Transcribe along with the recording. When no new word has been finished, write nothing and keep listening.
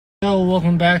Yo,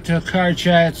 welcome back to Car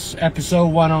Chats, episode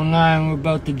 109. We're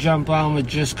about to jump on with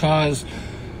Just Cauz,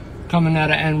 coming out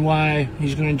of NY.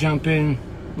 He's going to jump in.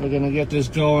 We're going to get this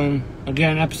going.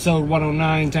 Again, episode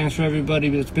 109. Thanks for everybody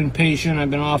that's been patient.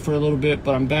 I've been off for a little bit,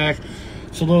 but I'm back.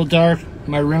 It's a little dark.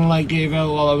 My ring light gave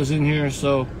out while I was in here,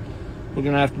 so we're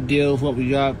going to have to deal with what we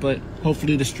got. But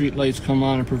hopefully the street lights come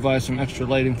on and provide some extra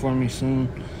lighting for me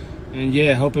soon. And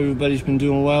yeah, hope everybody's been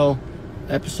doing well.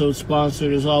 Episode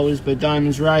sponsored as always by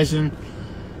Diamonds Rising.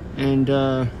 And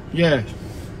yeah,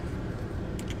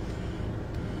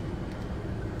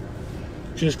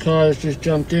 Just Cauz just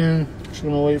jumped in. Just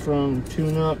gonna wait for him to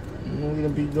tune up and we're gonna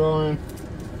be going.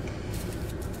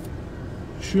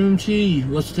 Shroom T,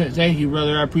 what's that? Thank you,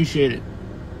 brother, I appreciate it.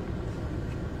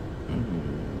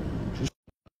 Just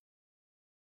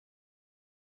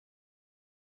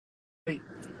wait.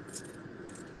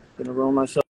 Gonna roll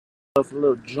myself a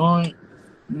little joint,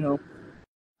 you know.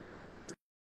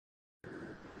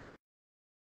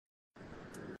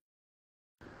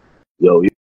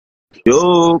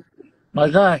 Yo, My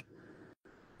guy,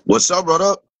 what's up,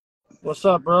 brother? what's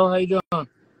up, bro? How you doing?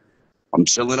 I'm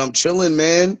chilling,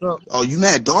 man. Bro, Oh, you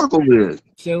mad dark over there.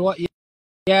 say what?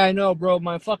 Yeah, I know, bro.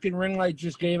 My fucking ring light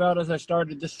just gave out as I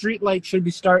started. The street light should be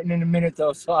starting in a minute,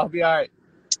 though, so I'll be all right.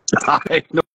 I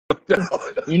know.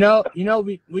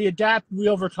 We adapt, we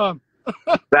overcome.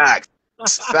 Facts.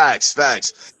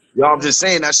 Yo, I'm just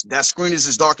saying that screen is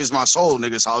as dark as my soul,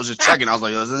 nigga. So I was just checking. I was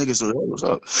like, yo, this nigga, so what's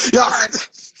up? Yeah.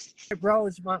 Bro,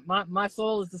 it's my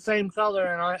soul is the same color,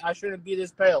 and I shouldn't be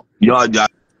this pale. Yo, I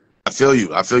feel you.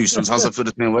 Sometimes I feel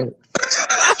the same way.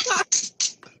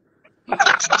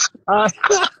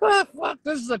 Fuck,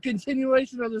 this is a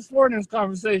continuation of this morning's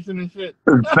conversation and shit.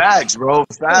 Facts, bro.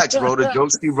 The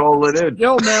jokes keep rolling in.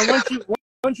 Yo, man,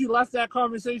 once you left that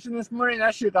conversation this morning,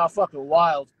 that shit got fucking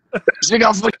wild.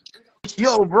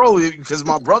 Yo, bro, because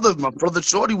my brother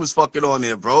Shorty was fucking on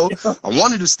there, bro. I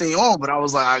wanted to stay on, but I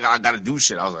was like, I gotta do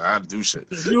shit. I gotta do shit.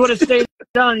 If you would have stayed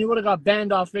down, you would have got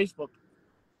banned off Facebook.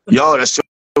 Yo, that's true.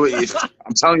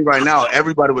 I'm telling you right now,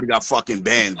 everybody would have got fucking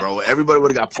banned, bro. Everybody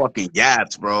would have got fucking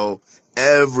yapped, bro.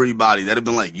 Everybody. That'd have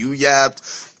been like, you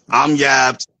yapped, I'm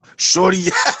yapped, Shorty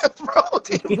yapped, bro.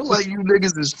 They feel like you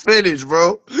niggas is finished,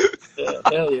 bro. Yeah,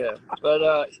 hell yeah.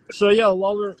 But so yo,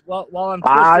 while I'm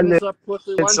twisting this up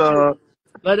quickly, why don't you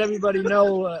let everybody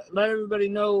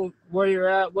know where you're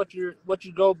at, what you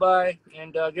go by,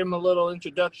 and give them a little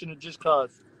introduction to Just Cauz.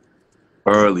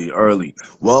 Early.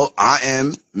 Well, I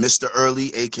am Mr.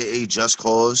 Early, aka Just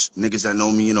Cauz. Niggas that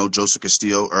know me, you know, Joseph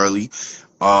Castillo, Early.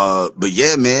 But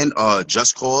yeah, man,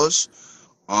 Just Cauz.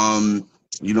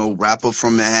 You know, rapper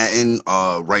from Manhattan.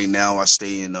 Right now I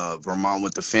stay in Vermont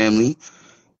with the family.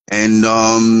 And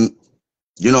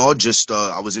you know, just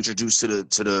I was introduced to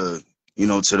the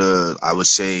I would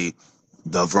say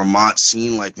the Vermont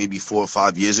scene like maybe 4 or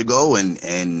 5 years ago,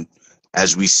 and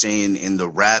as we saying in the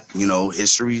rap, you know,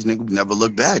 histories, nigga, we never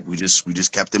look back. We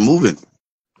just kept it moving.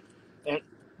 And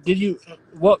did you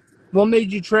what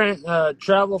made you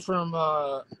travel from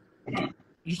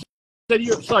you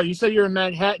said you're in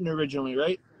Manhattan originally,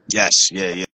 right? Yes,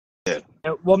 yeah. And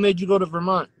what made you go to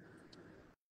Vermont?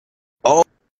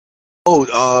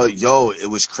 Yo,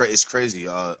 it's crazy.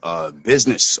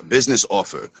 Business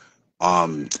offer.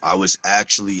 I was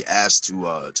actually asked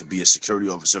to be a security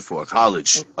officer for a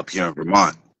college up here in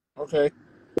Vermont. Okay.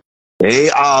 Hey,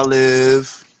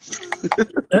 Olive.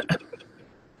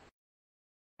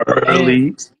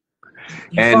 Early.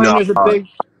 And there's a big.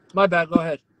 My bad. Go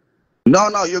ahead.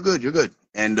 No, you're good.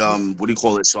 And what do you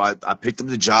call it? So I picked up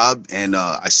the job and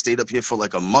I stayed up here for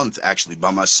like a month actually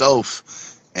by myself.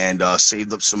 And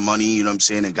saved up some money, you know what I'm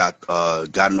saying, and got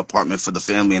an apartment for the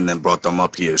family, and then brought them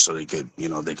up here so they could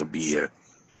be here.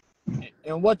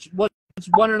 And what's one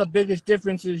of the biggest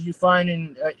differences you find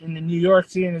in the New York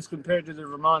scene as compared to the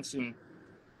Vermont scene?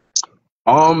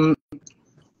 I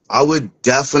would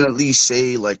definitely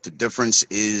say like the difference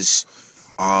is,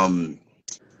 obviously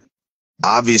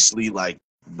like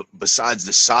besides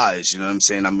the size, you know what I'm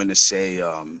saying. I'm gonna say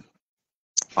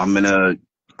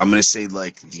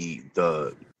like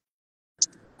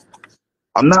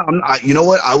you know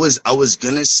what? I was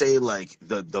gonna say like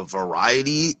the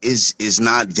variety is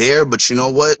not there, but you know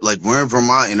what? Like we're in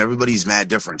Vermont and everybody's mad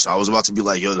different. So I was about to be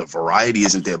like, yo, the variety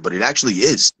isn't there, but it actually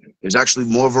is. There's actually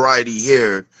more variety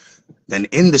here than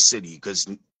in the city because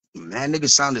man, niggas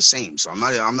sound the same. So I'm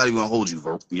not even gonna hold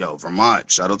you, yo,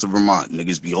 Vermont. Shout out to Vermont,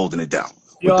 niggas be holding it down.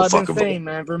 Yo, I've been saying,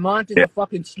 man, Vermont is a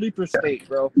fucking sleeper state,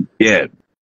 bro. Yeah.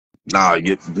 Nah,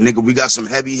 nigga, we got some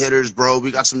heavy hitters, bro. We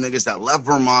got some niggas that left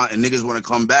Vermont and niggas want to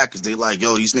come back because they like,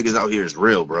 yo, these niggas out here is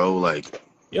real, bro. Like,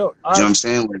 yo, you know what I'm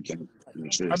saying? Like,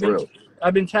 shit is real.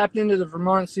 I've been tapped into the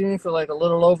Vermont scene for like a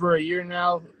little over a year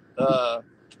now.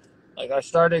 Like I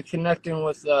started connecting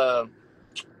with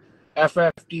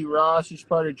FFD Ross. He's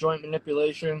part of Joint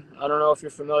Manipulation. I don't know if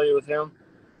you're familiar with him.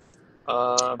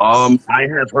 Uh, I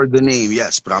have heard the name,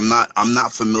 yes, but I'm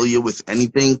not familiar with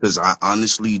anything because I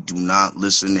honestly do not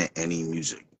listen to any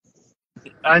music.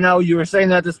 I know you were saying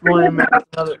that this morning, man.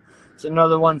 It's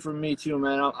another one from me too,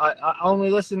 man. I only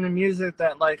listen to music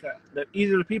that like that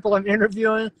either the people I'm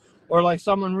interviewing or like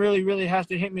someone really really has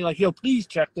to hit me like, yo, please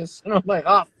check this, and I'm like,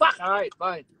 oh fuck, all right,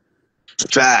 fine.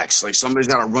 Facts. Like somebody's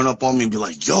gotta run up on me and be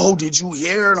like, "Yo, did you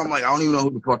hear?" And I'm like, "I don't even know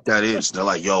who the fuck that is." They're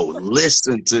like, "Yo,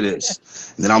 listen to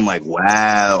this." And then I'm like,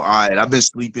 "Wow, all right, I've been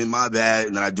sleeping, my bad."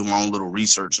 And then I do my own little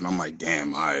research, and I'm like,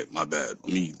 "Damn, all right, my bad.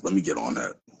 Let me get on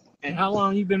that." And how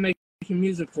long you been making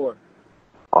music for?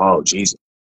 Oh Jesus.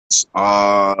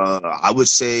 I would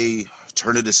say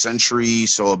turn of the century,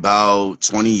 so about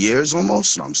 20 years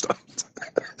almost. No, I'm stuck.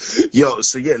 Yo,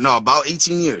 so yeah, no, about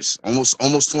 18 years,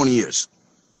 almost 20 years.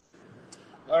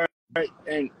 All right,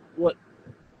 and what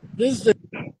this is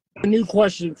a new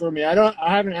question for me. I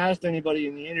haven't asked anybody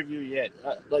in the interview yet,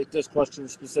 like this question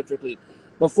specifically.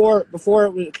 Before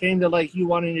it came to like you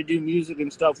wanting to do music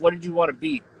and stuff, what did you want to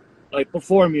be? Like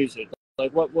before music,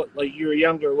 like what like you were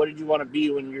younger, what did you want to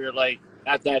be when you were like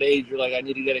at that age? You're like, I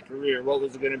need to get a career. What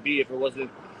was it going to be if it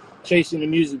wasn't chasing the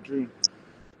music dream?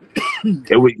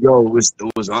 It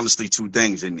was honestly two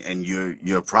things, and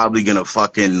you're probably gonna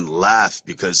fucking laugh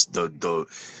because the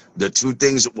two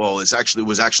things, well, was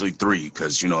actually three,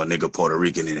 because you know, a nigga Puerto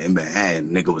Rican and in Manhattan,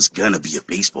 nigga was gonna be a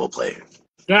baseball player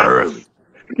Yeah. early.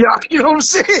 Yeah, you know what I'm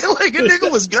saying? Like a nigga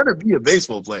was gonna be a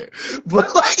baseball player.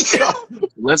 But like, yo,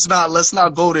 let's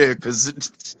not go there, because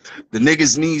the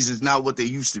niggas' knees is not what they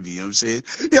used to be, you know what I'm saying?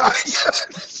 Yeah,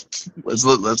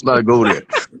 let's not go there.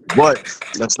 But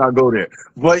let's not go there.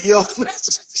 But yo,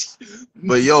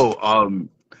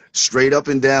 straight up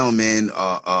and down, man.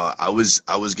 I was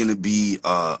gonna be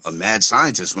a mad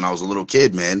scientist when I was a little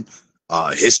kid, man.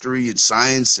 History and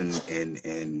science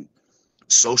and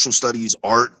social studies,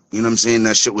 art. You know what I'm saying?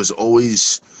 That shit was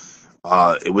always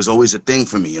it was always a thing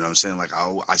for me. You know what I'm saying? Like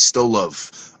I still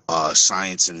love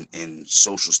science and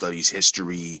social studies,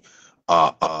 history,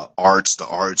 arts, the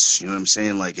arts. You know what I'm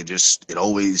saying? Like it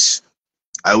always.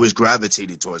 I always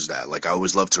gravitated towards that. Like I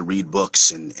always loved to read books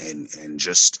and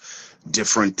just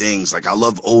different things. Like I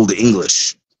love old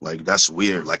English. Like that's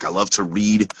weird. Like I love to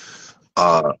read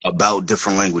about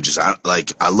different languages. I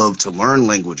love to learn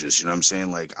languages. You know what I'm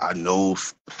saying? Like I know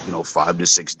 5 to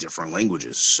 6 different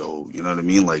languages. So you know what I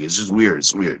mean? Like it's just weird.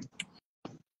 It's weird.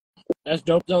 That's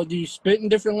dope though. Do you spit in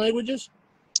different languages?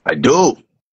 I do.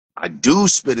 I do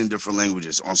spit in different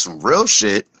languages on some real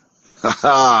shit.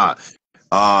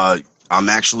 I'm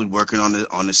actually working on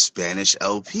the Spanish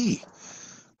LP.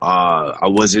 I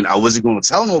wasn't gonna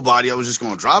tell nobody. I was just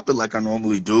gonna drop it like I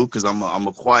normally do, because I'm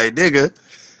a quiet nigga.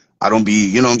 I don't be,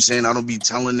 you know what I'm saying? I don't be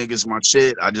telling niggas my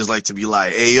shit. I just like to be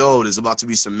like, hey yo, there's about to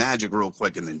be some magic real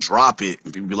quick, and then drop it,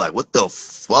 and people be like, what the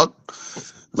fuck?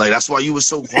 Like that's why you was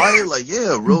so quiet? Like,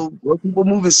 yeah, real people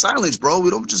move in silence, bro. We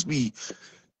don't just be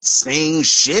saying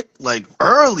shit like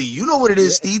early. You know what it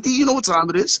is, Titi. You know what time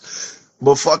it is.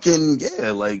 But fucking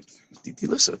yeah, like Titi,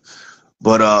 listen.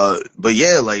 But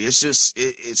yeah, like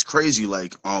it's crazy.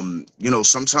 Like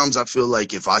sometimes I feel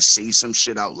like if I say some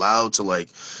shit out loud to like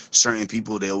certain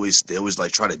people, they always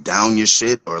like try to down your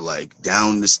shit, or like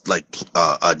downplay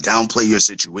your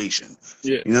situation.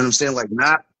 Yeah. You know what I'm saying? Like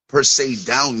not per se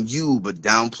down you, but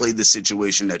downplay the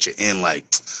situation that you're in. Like,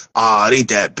 it ain't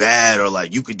that bad, or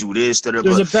like you could do this,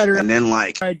 There's a better and then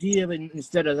like idea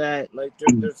instead of that. Like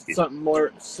there's something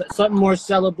more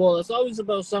sellable. It's always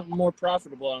about something more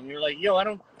profitable. And you're like, yo, I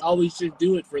don't always just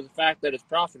do it for the fact that it's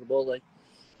profitable. Like,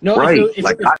 no, right, if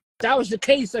that was the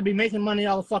case, I'd be making money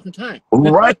all the fucking time.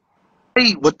 right.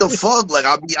 Hey, what the fuck? Like,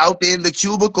 I'll be out there in the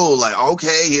cubicle, like,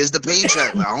 okay, here's the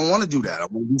paycheck. Like, I don't want to do that. I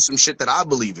want to do some shit that I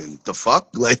believe in. The fuck?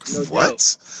 Like, No what?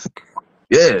 doubt.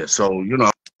 Yeah, so,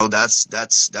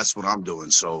 that's what I'm doing.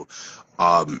 So,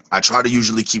 I try to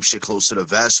usually keep shit close to the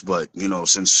vest, but,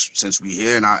 since we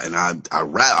here and I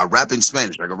rap in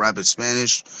Spanish. I can rap in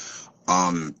Spanish.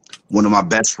 One of my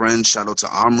best friends, shout out to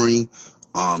Omri.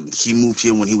 He moved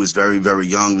here when he was very, very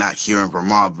young, not here in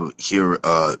Vermont, but here,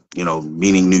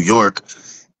 meaning New York.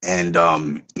 And,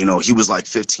 he was like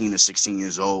 15 or 16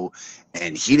 years old,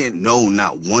 and he didn't know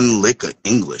not one lick of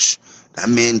English. That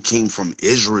man came from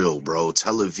Israel, bro,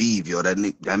 Tel Aviv, yo.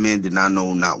 That man did not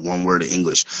know not one word of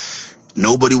English.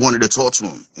 Nobody wanted to talk to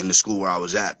him in the school where I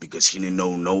was at because he didn't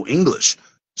know no English.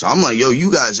 So I'm like, yo,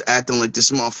 you guys acting like this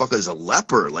motherfucker is a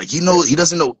leper. Like he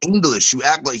doesn't know English. You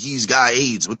act like he's got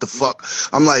AIDS. What the fuck?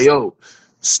 I'm like, yo,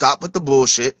 stop with the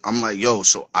bullshit. I'm like, yo,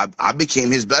 so I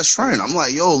became his best friend. I'm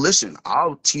like, yo, listen,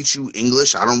 I'll teach you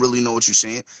English. I don't really know what you're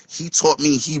saying. He taught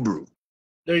me Hebrew.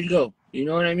 There you go. You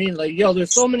know what I mean? Like, yo,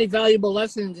 there's so many valuable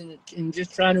lessons in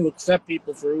just trying to accept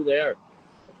people for who they are.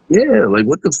 Yeah, like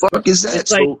what the fuck is that?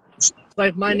 It's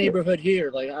like my yeah. neighborhood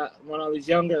here. Like when I was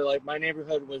younger, like my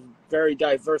neighborhood was very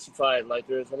diversified. Like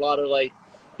there's a lot of like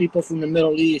people from the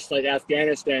Middle East, like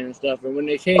Afghanistan and stuff. And when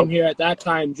they came here at that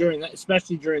time,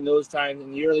 especially during those times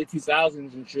in the early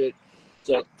 2000s and shit,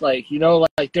 so like, you know,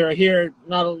 like they're here,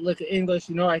 not a lick of English.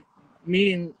 You know, like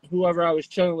me and whoever I was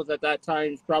chilling with at that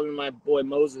time is probably my boy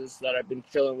Moses that I've been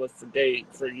chilling with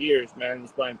for years, man.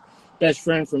 He's my best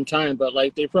friend from time, but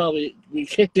like we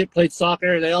kicked it, played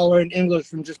soccer. They all learned English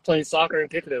from just playing soccer and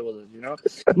kicking it with us, you know?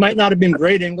 It might not have been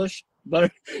great English,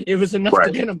 but it was enough to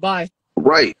get them by.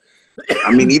 Right.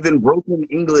 I mean, even broken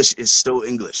English is still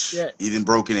English. Yeah. Even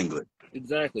broken English.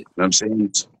 Exactly. You know what I'm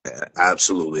saying?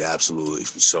 Absolutely, absolutely.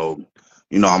 So,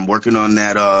 you know, I'm working on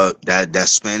that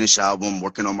Spanish album,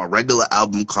 working on my regular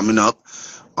album coming up.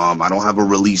 I don't have a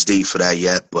release date for that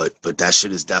yet, but that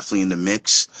shit is definitely in the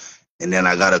mix. And then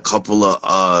I got a couple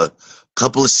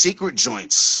of secret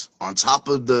joints on top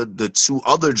of the two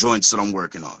other joints that I'm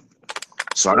working on.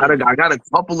 So I got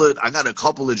a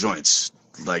couple of joints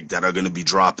like that are gonna be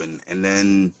dropping, and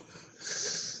then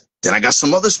I got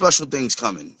some other special things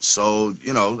coming. So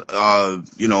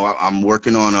I'm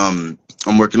working on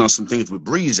some things with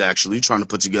Breeze, actually trying to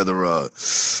put together a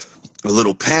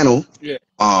little panel. Yeah.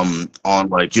 On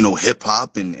like, you know, hip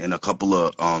hop and a couple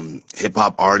of hip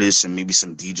hop artists and maybe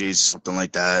some DJs or something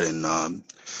like that, and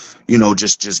you know,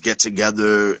 just get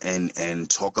together and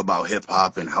talk about hip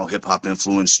hop and how hip hop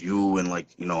influenced you, and like,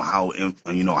 you know, how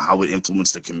it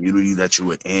influenced the community that you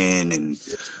were in, and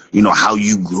you know, how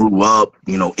you grew up,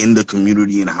 you know, in the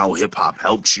community, and how hip hop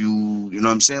helped you. You know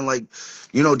what I'm saying? Like,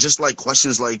 you know, just like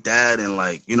questions like that, and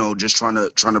like, you know, just trying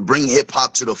to bring hip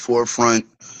hop to the forefront,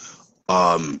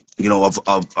 you know,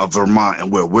 of Vermont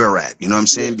and where we're at. You know what I'm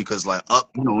saying? Yeah. Because like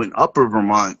in upper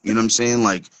Vermont, you know what I'm saying?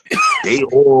 Like they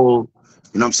all,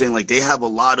 you know what I'm saying? Like they have a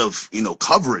lot of, you know,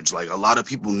 coverage. Like a lot of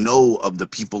people know of the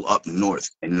people up north,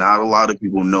 and not a lot of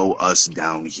people know us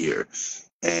down here.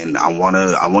 And I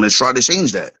wanna try to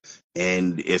change that.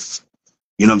 And if,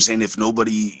 you know what I'm saying, if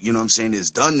nobody, you know what I'm saying,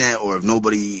 has done that, or if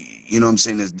nobody, you know what I'm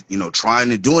saying, is, you know, trying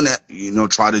to doing that, you know,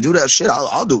 try to do that shit,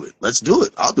 I'll do it. Let's do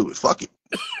it. I'll do it. Fuck it.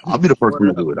 I'll be the person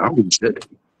to do it. I don't give a shit.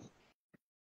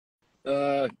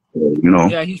 You know.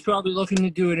 Yeah, he's probably looking to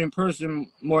do it in person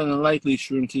more than likely,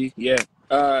 Shroom. Yeah.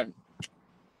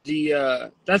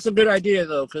 That's a good idea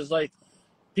though, because like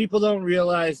people don't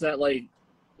realize that like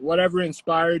whatever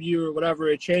inspired you or whatever,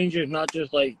 it changes not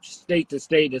just like state to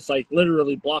state. It's like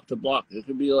literally block to block. It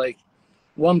could be like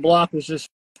one block was just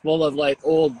full of like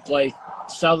old like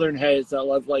Southern heads that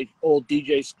love like old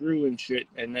DJ Screw and shit,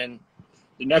 and then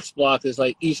the next block is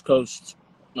like East Coast,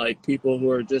 like people who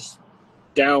are just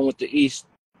down with the East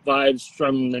vibes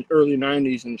from the early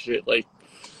 90s and shit, like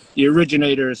the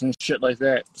originators and shit like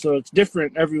that. So it's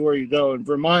different everywhere you go. And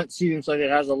Vermont seems like it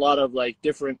has a lot of like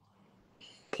different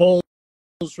pulls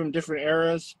from different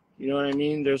eras. You know what I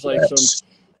mean? There's like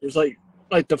there's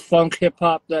like the funk hip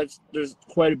hop there's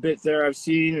quite a bit there I've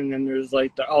seen, and then there's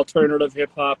like the alternative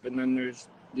hip hop, and then there's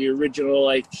the original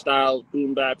like style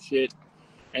boom bap shit,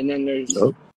 and then there's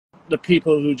the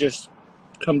people who just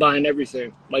combine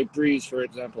everything, like Breeze, for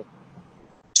example.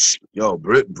 Yo,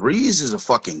 Breeze is a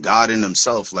fucking god in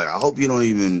himself. Like, I hope he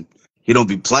don't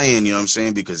be playing, you know what I'm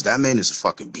saying? Because that man is a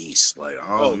fucking beast. Like,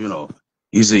 you know,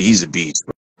 he's a beast,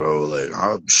 bro. Like,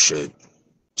 oh shit.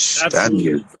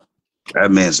 Absolutely.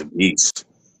 That man's a beast.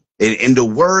 In the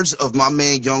words of my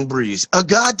man Young Breeze, a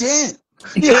goddamn.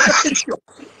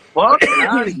 Fuck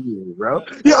out of here, bro.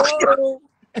 Yo,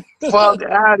 fuck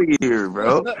out of here,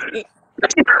 bro.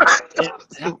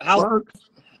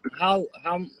 How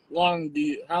long do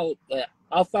you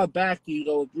how far back do you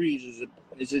go with Breeze?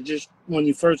 Is it just when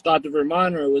you first got to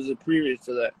Vermont, or was it previous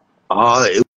to that?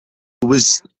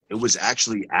 It was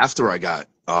actually after I got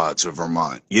to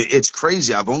Vermont. It's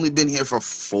crazy. I've only been here for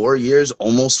 4 years,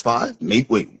 almost 5. Maybe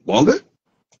wait, longer?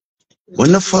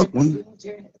 When the fuck? When?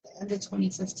 End of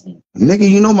 2015. Nigga,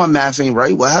 you know my math ain't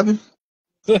right. What happened?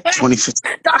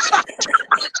 2015.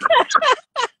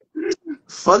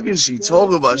 Fuck is she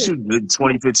talking about? She was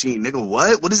 2015, nigga.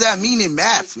 What? What does that mean in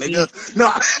math, nigga? No.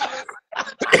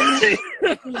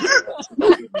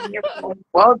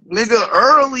 Fuck, nigga,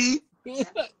 early.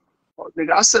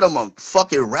 Nigga, I said I'm a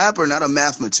fucking rapper, not a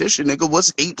mathematician, nigga.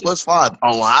 What's 8 plus 5?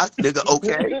 A lot, nigga.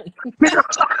 Okay.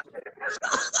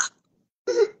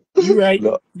 You right.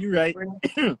 No. You right.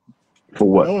 For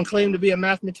what? No one claimed to be a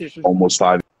mathematician. Almost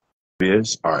 5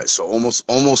 years. All right, so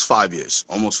almost 5 years.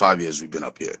 Almost 5 years we've been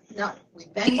up here. No,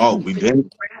 we've been. Oh, we've been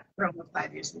for almost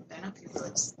 5 years. We've been up here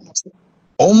for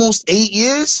almost 8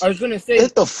 years. I was gonna say.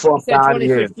 Get the You fuck said out of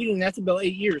here. 2015. That's about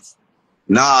 8 years.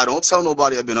 Nah, don't tell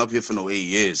nobody I've been up here for no 8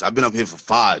 years. I've been up here for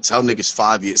 5. Tell niggas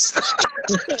 5 years.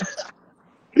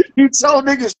 You tell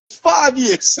niggas 5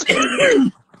 years.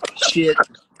 Shit.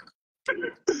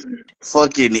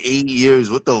 Fucking 8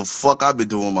 years. What the fuck I've been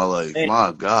doing in my life? Hey.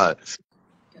 My God.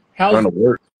 How's Trying to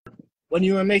work. when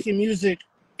you were making music?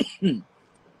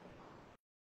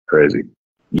 Crazy.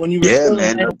 When you were Yeah, still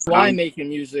man. in NY making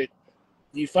music,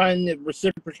 do you find the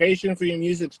reciprocation for your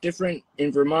music's different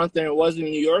in Vermont than it was in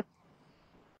New York?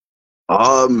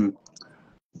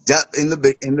 That in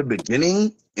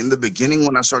the beginning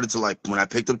when I started to when I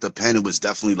picked up the pen, it was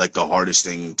definitely like the hardest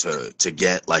thing to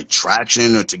get like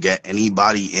traction or to get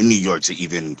anybody in New York to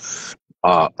even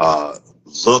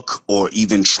look or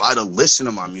even try to listen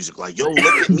to my music. Like, yo,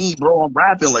 look at me, bro, I'm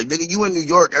rapping. Like, nigga, you in New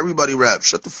York, everybody raps.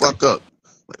 Shut the fuck up.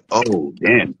 Like, oh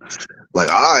damn. Like,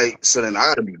 all right, so then I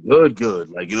gotta be good.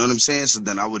 Like, you know what I'm saying? So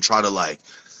then I would try to like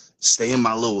stay in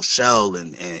my little shell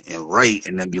and write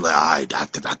and then be like, all right, I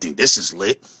think this is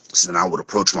lit. So then I would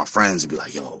approach my friends and be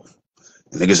like, yo,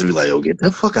 and niggas would be like, yo, get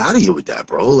the fuck out of here with that,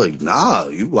 bro. Like, nah,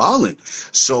 you wildin'.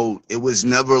 So it was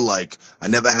never like, I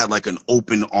never had like an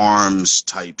open arms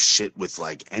type shit with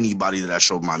like anybody that I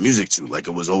showed my music to. Like,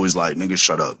 it was always like, niggas,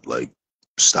 shut up. Like,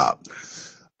 stop.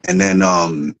 And then,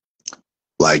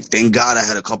 like, thank God I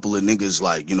had a couple of niggas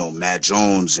like, you know, Matt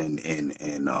Jones and a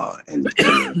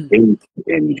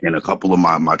couple of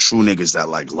my true niggas that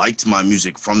like liked my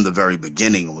music from the very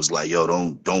beginning and was like, yo,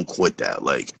 don't quit that.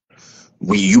 Like,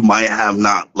 you might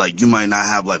not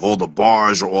have like all the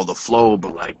bars or all the flow,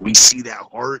 but like we see that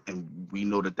heart and we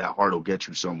know that heart will get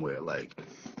you somewhere. Like,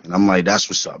 and I'm like, that's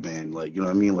what's up, man. Like, you know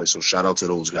what I mean? Like, so shout out to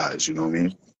those guys, you know what I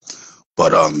mean?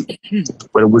 But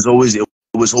it was always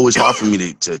hard for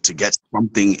me to get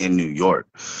something in New York.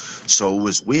 So it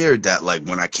was weird that like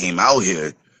when I came out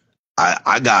here,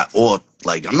 I got all,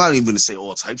 like, I'm not even gonna say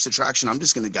all types of traction. I'm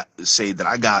just gonna say that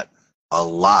I got a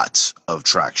lot of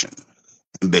traction.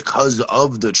 And because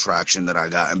of the traction that I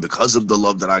got and because of the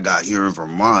love that I got here in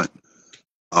Vermont,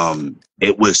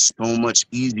 it was so much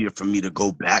easier for me to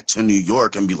go back to New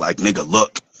York and be like, nigga,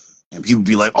 look. And people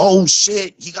be like, oh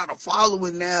shit, he got a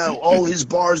following now. Oh, his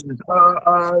bars, you know what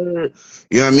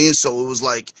I mean? So it was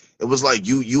like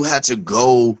you had to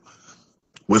go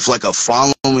with like a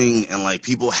following and like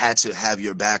people had to have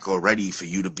your back already for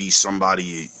you to be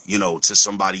somebody, you know, to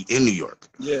somebody in New York.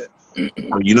 Yeah.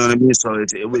 You know what I mean? So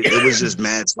it was just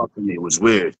mad stuff to me. It was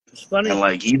weird. It's funny. And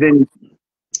like even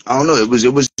I don't know, it was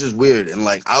just weird. And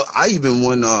like I even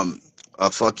won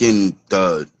a fucking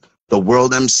the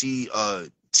World MC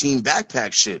team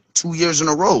backpack shit 2 years in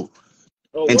a row.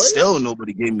 Oh, And what? still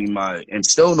nobody gave me my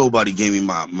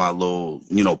little,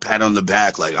 you know, pat on the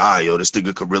back like, yo, this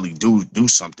nigga could really do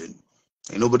something.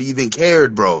 Ain't nobody even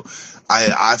cared, bro.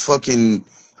 I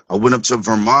went up to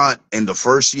Vermont in the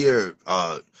first year,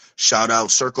 shout out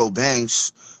Circo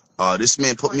Banks. This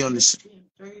man put me on this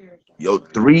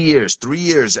 3 years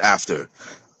after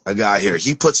I got here.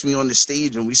 He puts me on the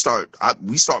stage and we start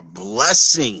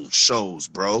blessing shows,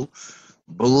 bro.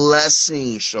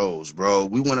 Blessing shows, bro.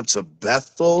 We went up to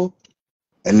Bethel,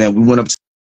 and then we went up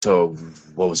to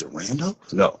what was it, Randall?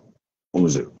 No, what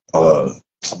was it?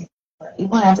 We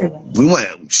went everywhere. We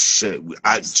went shit. We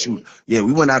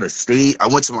went out of state. I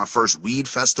went to my first weed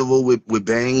festival with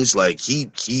Bangs. Like he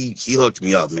hooked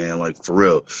me up, man. Like for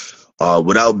real.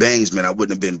 Without Bangs, man, I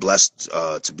wouldn't have been blessed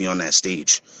to be on that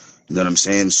stage. You know what I'm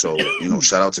saying? So, you know,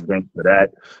 shout out to Bangs for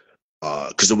that.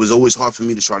 Because it was always hard for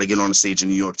me to try to get on the stage in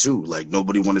New York too. Like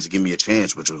nobody wanted to give me a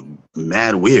chance, which was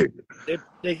mad weird.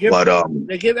 They give out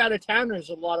of towners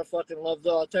a lot of fucking love,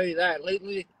 though. I'll tell you that.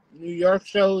 Lately, New York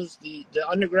shows, the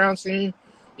underground scene,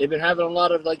 they've been having a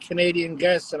lot of like Canadian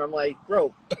guests, and I'm like,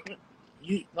 bro,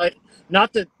 you like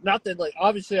not that like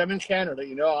obviously I'm in Canada,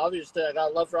 you know. Obviously I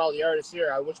got love for all the artists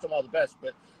here. I wish them all the best,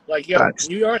 but like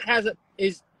New York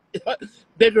is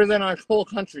bigger than our whole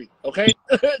country, okay?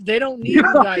 They don't need you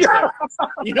guys there.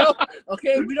 You know?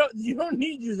 Okay, you don't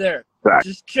need you there.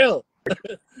 Just chill.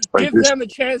 Give them a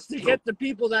chance to get the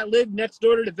people that live next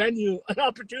door to the venue an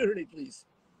opportunity, please.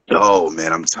 Yo,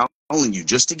 man, I'm telling you,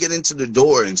 just to get into the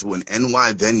door into an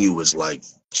NY venue was like,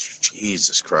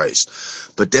 Jesus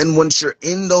Christ. But then once you're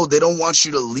in, though, they don't want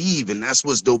you to leave, and that's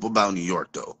what's dope about New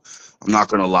York, though. I'm not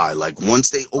gonna lie. Like once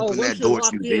they Oh, open once that you're door to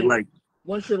locked you, they in, like,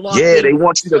 once you're locked yeah, they in,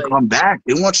 want you it's to like, come back.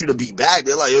 They want you to be back.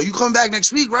 They're like, yo, you come back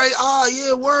next week, right? Ah,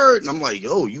 yeah, word. And I'm like,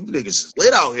 yo, you niggas is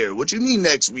lit out here. What you mean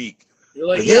next week? you're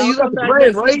like, Like, yeah, yeah, I'll you got come the back bread,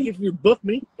 next week right? if you book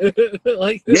me.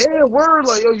 Like, Yeah, word.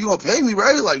 Like, yo, you gonna pay me,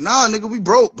 right? Like, nah, nigga, we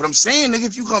broke. But I'm saying, nigga,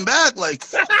 if you come back, like,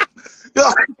 yo,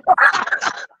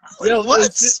 like yo,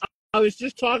 what? I was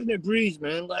just talking to Breeze,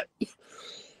 man. Like,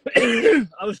 I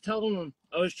was telling him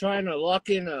I was trying to lock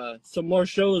in some more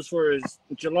shows for his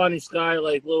Jelani Sky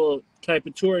like little type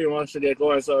of tour he wants to get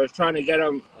going. So I was trying to get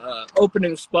him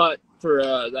opening spot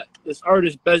for this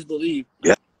artist Bez Believe.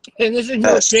 Yeah. And this is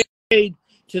no Yes. shade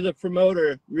to the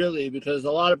promoter, really, because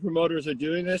a lot of promoters are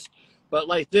doing this. But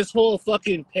like this whole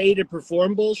fucking pay to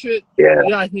perform bullshit, Yeah. you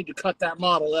guys need to cut that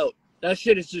model out. That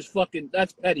shit is just fucking,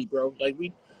 that's petty, bro.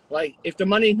 Like if the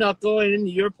money's not going into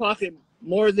your pocket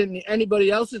more than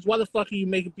anybody else's, why the fuck are you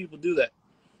making people do that?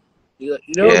 You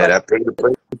know, Yeah, that pay to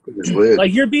play is weird.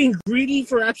 like you're being greedy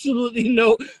for absolutely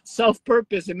no self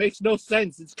purpose. It makes no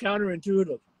sense. It's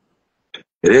counterintuitive.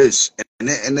 It is. And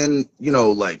then, you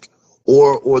know, like,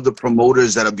 or the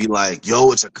promoters that'll be like,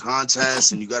 yo, it's a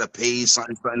contest and you gotta pay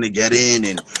something to get in,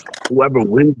 and whoever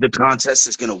wins the contest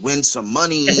is gonna win some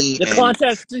money The and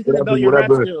contest isn't whatever, about your rap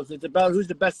whatever. skills. It's about who's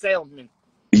the best salesman.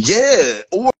 Yeah.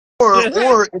 Yeah.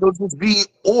 Or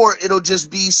it'll just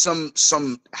be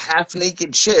some half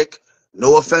naked chick.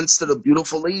 No offense to the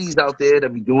beautiful ladies out there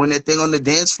that be doing their thing on the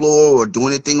dance floor or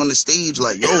doing their thing on the stage.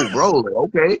 Like, yo, bro, like,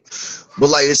 okay. But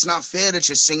like, it's not fair that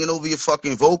you're singing over your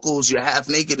fucking vocals, you're half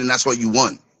naked, and that's what you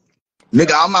won.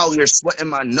 Nigga, I'm out here sweating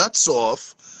my nuts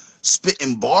off,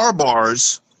 spitting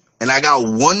bars, and I got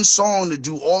one song to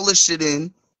do all this shit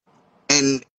in,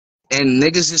 and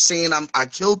niggas is saying I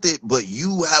killed it, but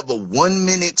you have a 1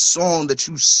 minute song that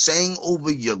you sang over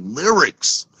your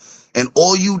lyrics, and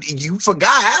all you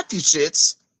forgot half your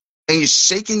shits, and you're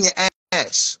shaking your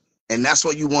ass, and that's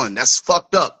what you won. That's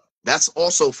fucked up. That's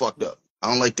also fucked up. I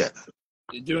don't like that.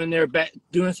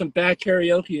 Doing some bad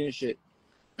karaoke and shit.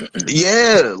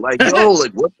 Yeah, like yo,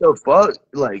 like what the fuck?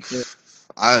 Like,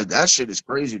 Yeah. that shit is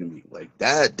crazy to me. Like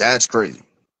that's crazy.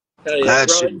 Hell yeah, That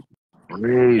bro. shit is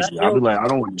crazy. I'll be like, I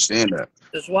don't understand that.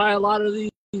 That's why a lot of these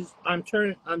I'm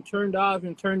turned off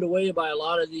and turned away by a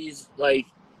lot of these like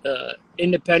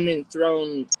independent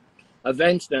thrown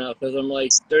events now, because I'm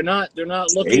like they're not Say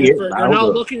looking it for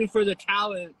louder. the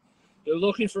talent. They're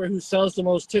looking for who sells the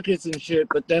most tickets and shit.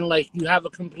 But then like you have a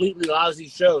completely lousy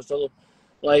show. So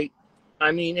like,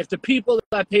 I mean, if the people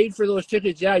that paid for those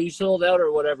tickets, yeah, you sold out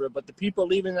or whatever, but the people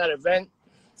leaving that event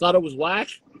thought it was whack,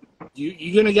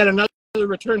 you gonna get another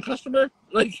return customer?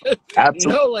 Like, you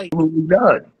know, like Absolutely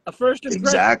not. a first impression.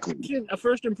 Exactly. A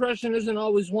first impression isn't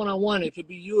always one-on-one. It could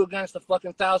be you against a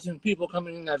fucking 1,000 people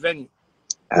coming in that venue.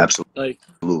 Absolutely. Like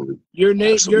your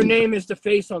Absolutely. name is the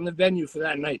face on the venue for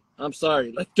that night. I'm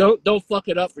sorry. Like don't fuck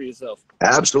it up for yourself.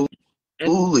 Absolutely. And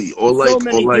Or so like,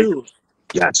 many do.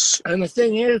 yes. And the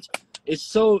thing is, it's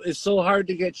so hard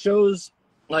to get shows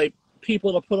like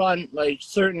people to put on like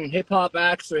certain hip hop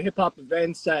acts or hip hop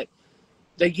events that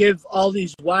they give all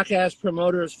these whack ass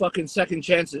promoters fucking second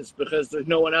chances because there's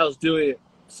no one else doing it.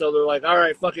 So they're like, all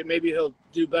right, fuck it, maybe he'll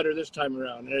do better this time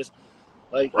around. And it's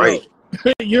like, Right.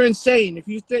 yo, you're insane. If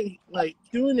you think like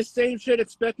doing the same shit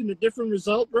expecting a different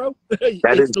result, bro,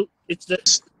 it's the It's the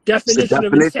definition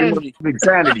of definition insanity. of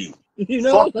insanity. You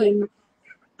know, Fucking like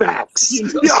facts. you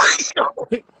know,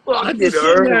 Yo, I'm just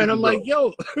sitting there and I'm like,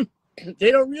 yo,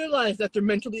 they don't realize that they're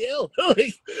mentally ill.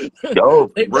 Like, yo,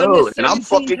 for they've done real. this And I'm 17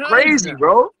 fucking times crazy, now.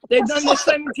 bro. They've done this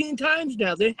 17 times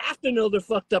now. They have to know they're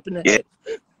fucked up in the Yeah.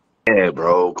 head. Yeah,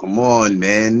 bro. Come on,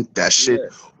 man. That shit. Yeah.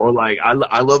 Or like, I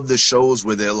love the shows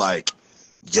where they're like,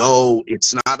 yo,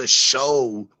 it's not a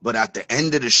show, but at the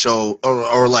end of the show,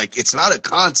 or like, it's not a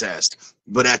contest,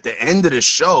 but at the end of the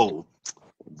show,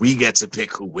 we get to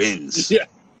pick who wins. Yeah.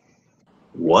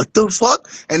 What the fuck?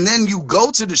 And then you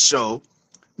go to the show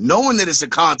knowing that it's a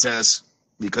contest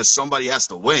because somebody has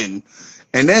to win,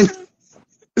 and then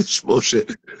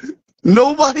bullshit.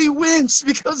 Nobody wins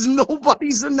because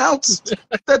nobody's announced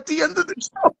at the end of the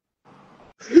show.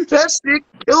 That shit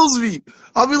kills me.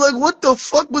 I'll be like, what the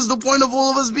fuck was the point of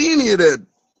all of us being here then?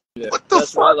 Yeah. What the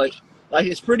That's fuck? why, like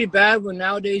it's pretty bad when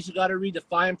nowadays you got to read the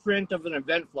fine print of an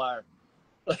event flyer.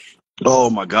 Oh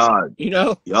my god. You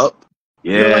know? Yup.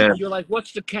 Yeah. You're like,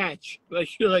 what's the catch? Like,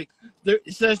 you're like,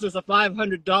 it says there's a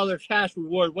 $500 cash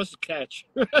reward. What's the catch?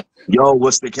 Yo,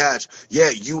 what's the catch? Yeah,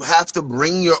 you have to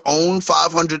bring your own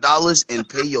 $500 and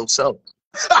pay yourself.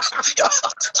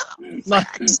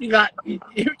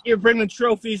 You're bringing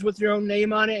trophies with your own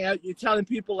name on it. You're telling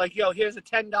people like, yo, here's a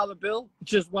 $10 bill.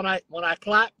 Just when I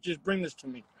clap, just bring this to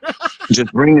me.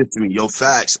 Just bring it to me, yo,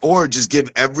 facts. Or just give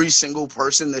every single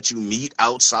person that you meet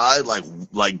outside,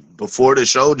 like before the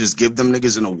show, just give them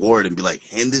niggas an award and be like,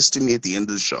 hand this to me at the end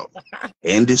of the show.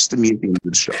 Hand this to me at the end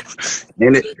of the show.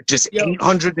 And it just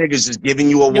 800 niggas just giving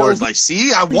you awards. Like,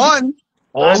 see, I won.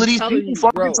 All of these people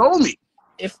fucking told me.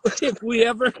 If we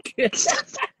ever connect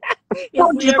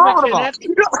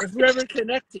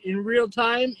in real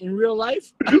time, in real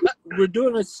life, we're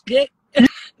doing a skit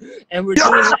and we're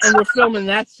filming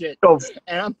that shit.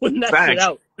 And I'm putting that shit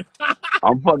out.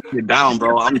 I'm fucking down,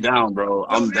 bro. I'm down, bro.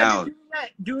 I'm down.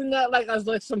 Doing that like as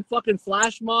like some fucking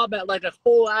flash mob at like a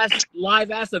whole ass live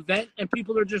ass event, and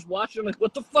people are just watching like,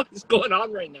 what the fuck is going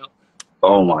on right now?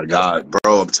 Oh my god,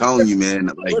 bro! I'm telling you, man.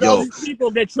 Like, but all these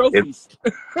people get trophies.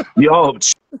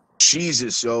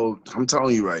 Jesus, yo! I'm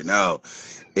telling you right now.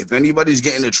 If anybody's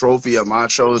getting a trophy at my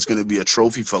show, it's gonna be a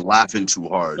trophy for laughing too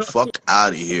hard. Fuck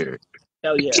out of here.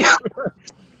 Hell yeah.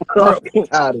 Fuck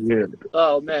out of here.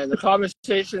 Oh man, the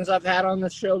conversations I've had on the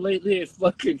show lately, it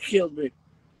fucking killed me.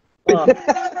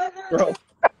 Bro.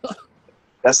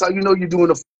 That's how you know you're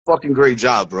doing a fucking great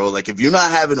job, bro. Like if you're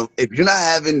not having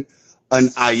an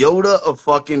iota of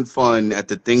fucking fun at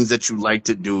the things that you like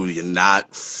to do, you're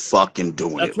not fucking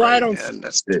doing That's it. That's why right, I don't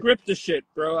man. script the shit,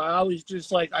 bro. I always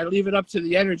just like I leave it up to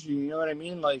the energy. You know what I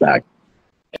mean? Like,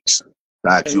 facts.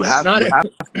 You have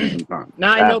to.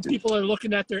 Now I know people are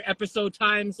looking at their episode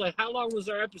times. Like, how long was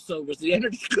our episode? Was the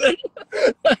energy good?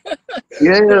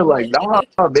 Yeah, like nah,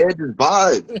 man, just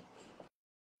vibe.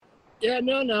 Yeah,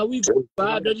 no, we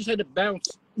vibed. I just had to bounce.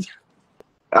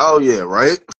 Oh yeah,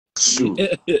 right. Shoot.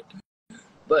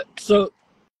 But so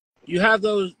you have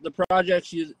the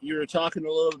projects you're talking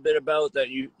a little bit about that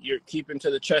you're keeping to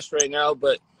the chest right now.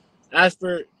 But as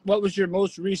for what was your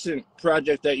most recent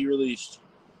project that you released?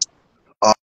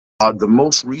 The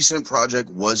most recent project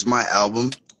was my album,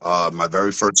 my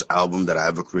very first album that I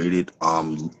ever created,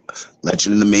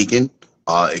 Legend in the Making.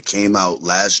 It came out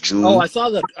last June. Oh, I saw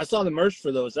the merch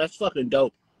for those. That's fucking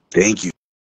dope. Thank you.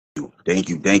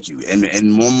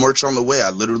 And more merch on the way. I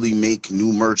literally make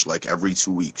new merch like every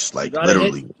 2 weeks, like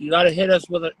literally. You gotta hit us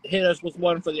with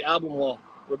one for the album wall.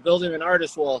 We're building an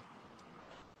artist wall.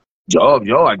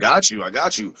 Yo, I got you.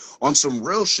 On some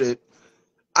real shit,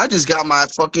 I just got my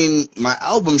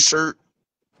album shirt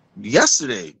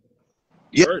yesterday.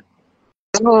 Yeah. Word.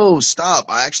 No, stop.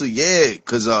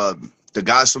 Because the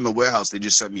guys from the warehouse, they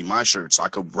just sent me my shirt so I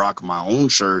could rock my own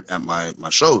shirt at my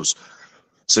shows.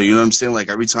 So you know what I'm saying? Like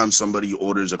every time somebody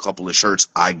orders a couple of shirts,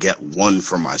 I get one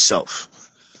for myself.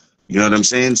 You know what I'm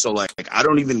saying? So like I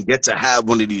don't even get to have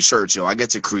one of these shirts, yo. I get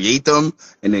to create them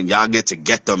and then y'all get to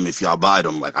get them if y'all buy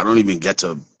them. Like I don't even get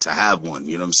to have one.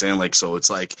 You know what I'm saying? Like so it's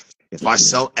like if I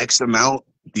sell X amount,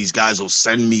 these guys will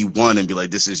send me one and be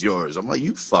like, this is yours. I'm like,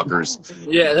 you fuckers.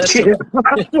 Yeah, that's you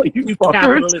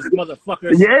capitalist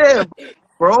motherfuckers. Yeah.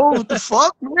 Bro, what the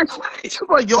fuck, man?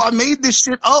 Like, yo, I made this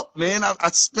shit up, man. I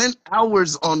spent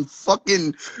hours on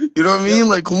fucking, you know what I mean?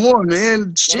 Like, come on,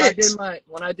 man. Shit.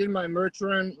 When I did my merch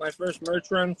run, my first merch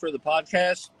run for the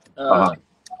podcast,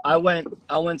 I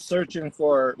went searching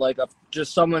for like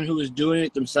just someone who was doing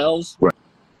it themselves, right.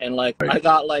 And like I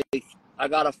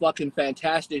got a fucking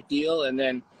fantastic deal, and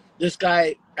then this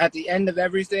guy at the end of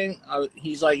everything,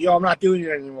 he's like, yo, I'm not doing it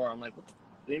anymore. I'm like, what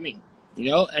do you mean?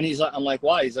 You know? And I'm like,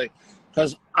 why? He's like,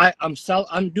 because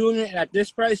I'm doing it at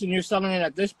this price and you're selling it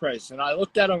at this price. And I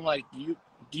looked at him like, do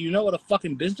you know what a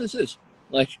fucking business is?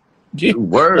 Like, what do you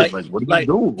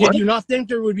do? Did you not think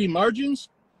there would be margins?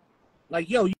 Like,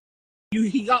 yo,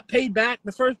 he got paid back.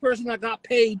 The first person that got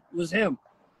paid was him.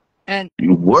 And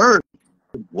what?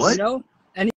 You know?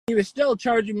 And he was still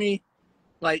charging me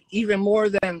like even more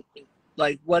than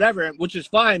like whatever, which is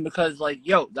fine because like,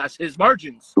 yo, that's his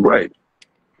margins. Right.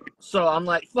 So I'm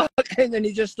like, fuck, and then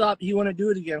he just stopped. He wouldn't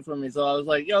do it again for me. So I was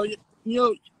like, yo, you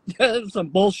know, that was some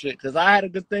bullshit because I had a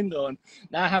good thing going.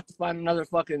 Now I have to find another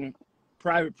fucking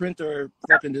private printer or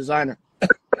fucking designer.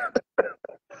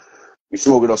 You're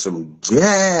smoking on some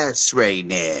gas right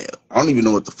now. I don't even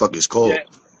know what the fuck it's called. Yeah,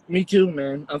 me too,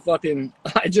 man.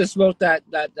 I just smoked that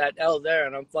L there,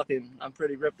 and I'm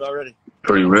pretty ripped already.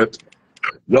 Pretty ripped?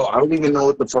 Yo, I don't even know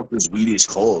what the fuck this weed is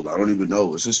called. I don't even know.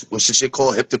 What's this shit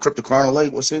called? Hip the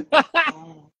Cryptochronolite? What's it? I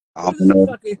don't know.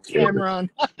 Fucking Cameron.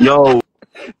 Yo,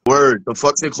 word. The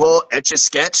fuck's it called? Etch a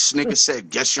sketch? Nigga said,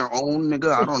 guess your own,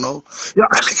 nigga. I don't know.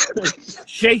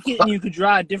 Shake it and you could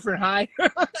draw a different high.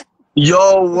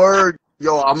 Yo, word.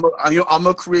 Yo, I'm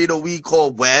gonna create a weed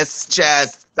called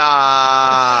Westchester.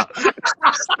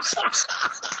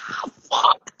 Fuck.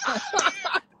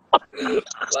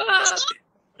 Fuck.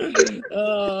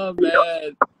 Oh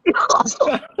man.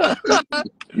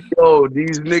 Yo,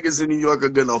 these niggas in New York are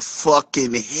gonna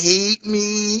fucking hate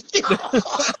me.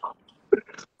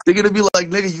 They're gonna be like,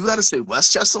 nigga, you gotta say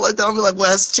Westchester like that. I'll be like,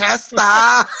 Westchester.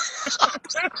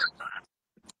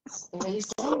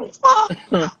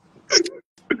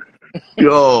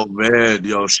 Yo, man,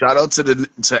 yo, shout out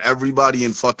to everybody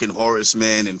in fucking Horace,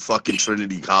 man, and fucking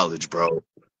Trinity College, bro.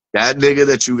 That nigga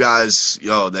that you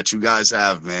guys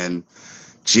have, man.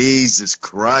 Jesus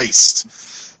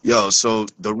Christ. Yo, so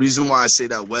the reason why I say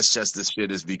that Westchester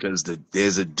shit is because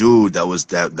there's a dude that was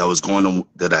going to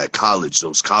that college,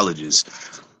 those colleges,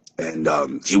 and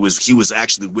he was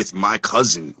actually with my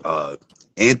cousin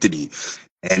Anthony,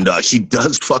 and he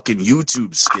does fucking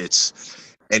YouTube skits.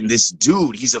 And this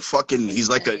dude, he's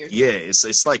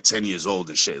it's like 10 years old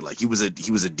and shit. Like he was a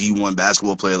D1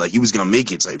 basketball player, like he was gonna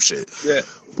make it type shit. Yeah.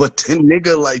 But then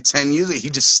nigga, like 10 years ago, he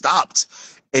just stopped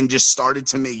and just started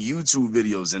to make YouTube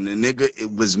videos. And the nigga, it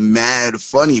was mad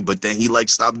funny, but then he like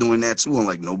stopped doing that too, and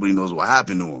like nobody knows what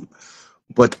happened to him.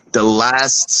 But the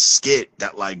last skit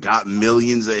that like got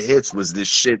millions of hits was this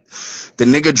shit. The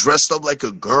nigga dressed up like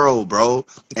a girl, bro.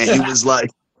 And he was like,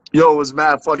 yo, it was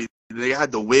mad funny. They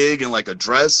had the wig and like a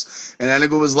dress. And that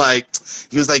nigga was like,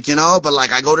 but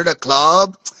like I go to the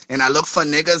club and I look for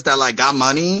niggas that like got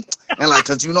money. And like,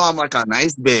 cause I'm like a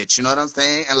nice bitch, you know what I'm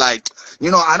saying? And like,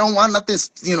 I don't want nothing,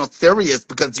 serious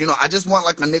because, I just want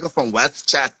like a nigga from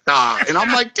Westchester. And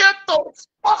I'm like, get the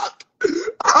fuck.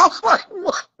 I'm like,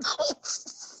 what the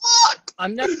fuck?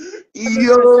 I'm never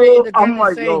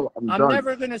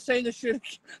never gonna say the shit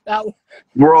that.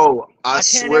 Bro, I can't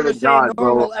swear ever to say God,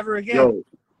 normal bro. ever again.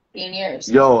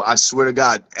 Yo, I swear to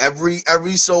God, every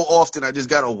so often I just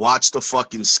gotta watch the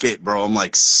fucking skit, bro. I'm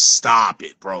like, stop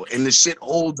it, bro. And the shit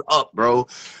holds up, bro.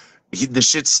 The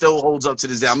shit still holds up to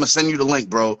this day. I'm gonna send you the link,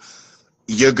 bro.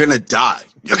 You're gonna die.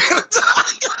 You're gonna die.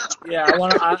 Yeah, I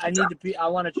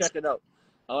wanna check it out.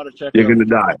 I wanna check it out. You're gonna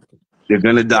die. You're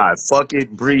gonna die. Fuck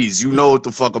it, Breeze. You know what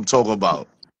the fuck I'm talking about.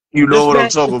 You know what I'm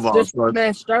talking about. This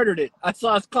man started it. I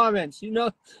saw his comments.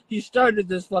 He started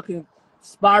this fucking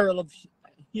spiral of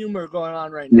humor going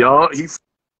on right now. Yo, he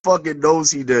fucking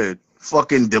knows he did.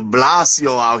 Fucking De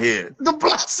Blasio out here. De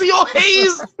Blasio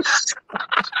Hayes.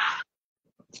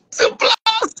 De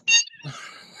Blasio.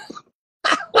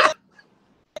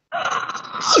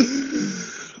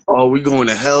 Oh, we going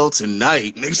to hell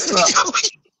tonight,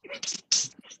 nigga.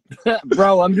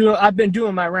 Bro, I've been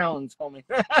doing my rounds, homie.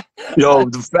 Yo,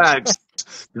 the facts.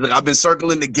 Like, I've been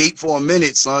circling the gate for a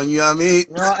minute, son. You know what I mean?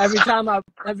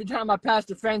 Every time I pass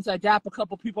the fence, I dap a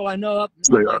couple people I know up.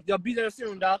 Like, they'll be there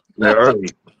soon, doc. They're early.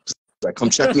 Like, come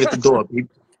check me at the door,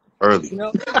 people. Early.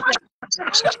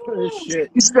 Shit.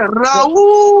 He said,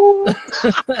 Raul.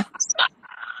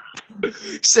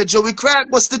 He said, Joey Crack,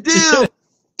 what's the deal?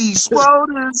 East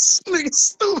Waters. Nigga,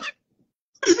 stupid.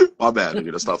 My bad,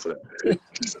 nigga. Let's stop for that.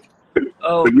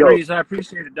 Oh, Breeze, I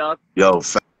appreciate it, dog. Yo,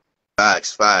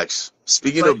 facts.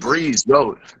 Speaking of Breeze,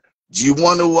 yo, do you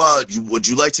want to? Would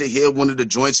you like to hear one of the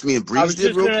joints me and Breeze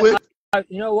did real quick?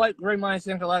 You know what? Great minds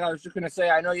think alike. I was just gonna say,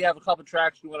 I know you have a couple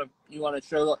tracks you wanna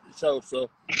show. So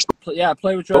yeah,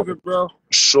 play with Joker, bro.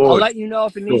 Sure. I'll let you know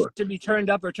if it needs to be turned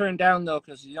up or turned down though,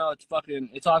 because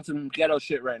it's on some ghetto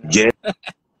shit right now. Yeah.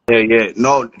 Yeah.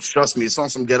 No, trust me, it's on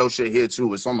some ghetto shit here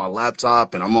too. It's on my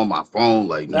laptop and I'm on my phone.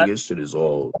 Like, nigga, this shit is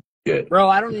all. Yeah. Bro,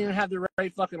 I don't even have the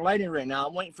right fucking lighting right now.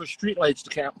 I'm waiting for street lights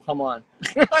to come on.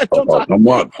 Come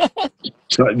on.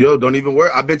 Yo, don't even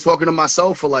worry. I've been talking to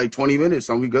myself for like 20 minutes,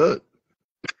 and we good.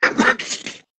 I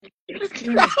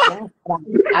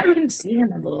can see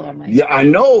him a little on my screen. Yeah, I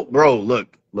know, bro.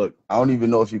 Look. I don't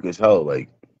even know if you can tell. Like,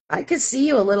 I could see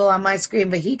you a little on my screen,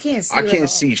 but he can't see. I can't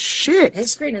see shit.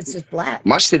 His screen is just black.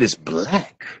 My shit is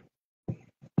black.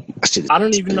 I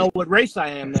don't even know what race I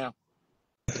am now.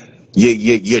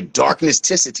 Your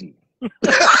darkness-ticity.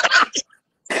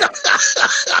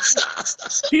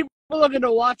 People are going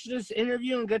to watch this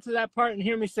interview and get to that part and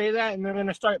hear me say that, and they're going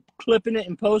to start clipping it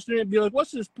and posting it and be like,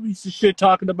 what's this piece of shit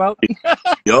talking about?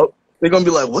 Yup. They're going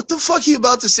to be like, what the fuck he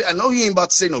about to say? I know he ain't about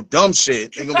to say no dumb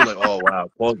shit. They're going to be like, oh,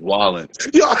 wow, Paul's wildin'.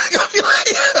 Yo,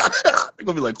 they're going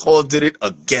to be like, Paul did it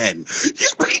again.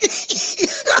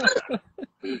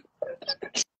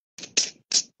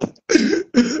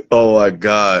 Oh, my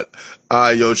God. All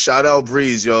right, yo, shout out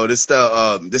Breeze, yo. This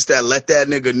that let that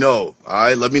nigga know. All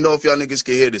right, let me know if y'all niggas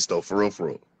can hear this, though, for real, for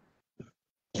real.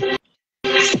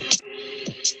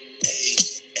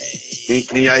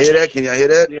 Can y'all hear that? Can y'all hear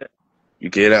that? Yeah. You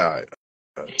can hear that? All right.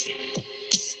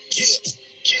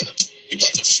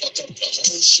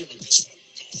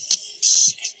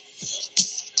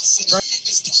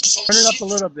 Turn it up a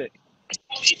little bit.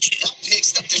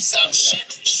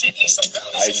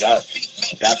 I got.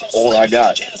 That's all I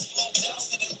got.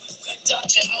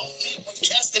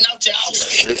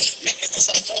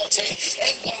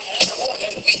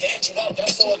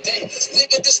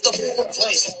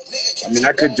 I mean,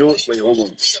 I could do it. Wait, hold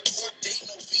on.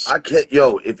 I can't.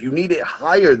 Yo, if you need it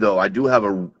higher though, I do have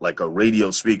a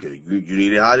radio speaker. You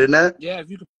need it higher than that? Yeah, if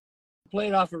you could play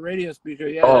it off a radio speaker,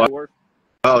 yeah, Oh, that'd work.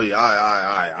 oh yeah,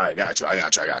 I got you. All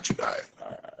right.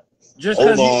 Just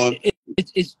Hold because on.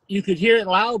 it's you could hear it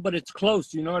loud, but it's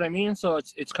close. You know what I mean? So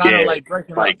it's kind of like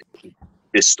breaking up.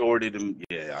 Distorted and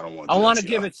yeah, I don't want. I wanted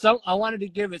to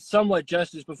give it somewhat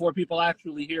justice before people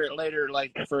actually hear it later,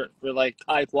 like for like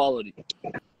high quality.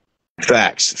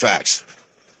 Facts.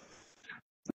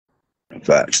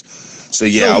 So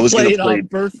yeah, I was gonna play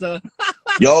Bertha.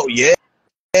 Yo, yeah,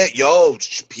 yo,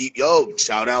 Pete, yo,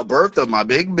 shout out Bertha, my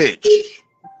big bitch.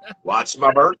 Watch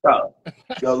my Bertha.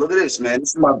 Yo, look at this, man.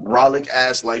 This is my brolic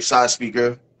ass life-size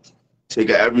speaker. Take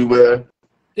it everywhere.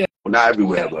 Yeah. Well, not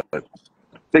everywhere, but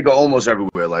take it almost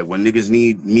everywhere. Like when niggas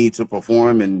need me to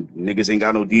perform and niggas ain't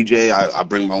got no DJ, I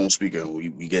bring my own speaker and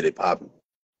we get it popping.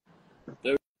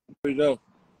 There we go.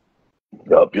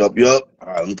 Yup. All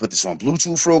right, let me put this on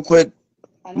Bluetooth real quick.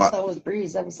 I know that was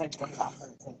Breeze. That was like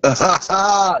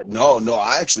No,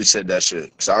 I actually said that shit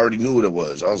because I already knew what it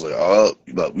was. I was like, oh,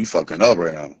 but we fucking up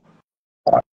right now.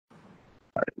 All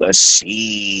right, let's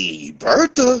see.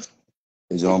 Bertha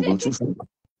is it on Bluetooth?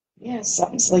 Yeah,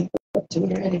 something's linked up to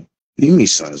it already. What do you mean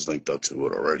something's linked up to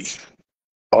it already?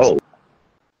 Oh,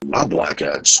 my black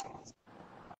ass.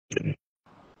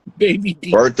 Baby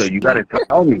D. Bertha, you gotta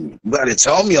tell me. You gotta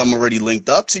tell me I'm already linked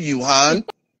up to you, hon.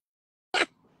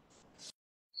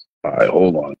 All right,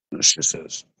 hold on. This just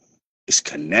says it's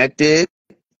connected.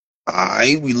 All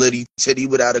right, we litty titty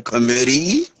without a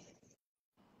committee.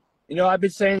 You know, I've been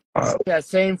saying that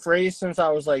same phrase since I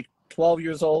was like 12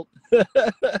 years old.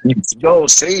 Yo,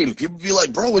 same. People be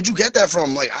like, bro, where'd you get that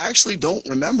from? Like, I actually don't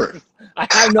remember. I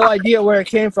have no idea where it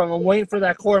came from. I'm waiting for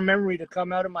that core memory to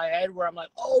come out of my head where I'm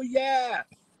like, oh, yeah.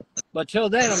 But till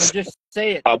then, I'm going to just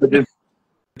say it. I'm gonna just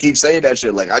keep saying that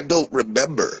shit. Like, I don't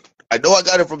remember. I know I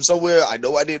got it from somewhere. I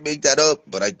know I didn't make that up,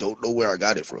 but I don't know where I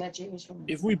got it from.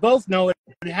 If we both know it,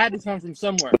 it had to come from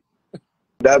somewhere.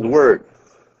 That's word.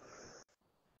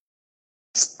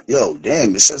 Yo,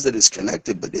 damn, it says that it's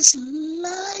connected, but it's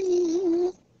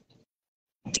lying.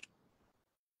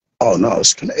 Oh, no,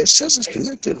 it says it's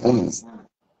connected. Hold on.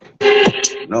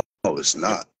 No, it's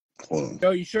not. Hold on.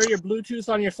 Yo, you sure your Bluetooth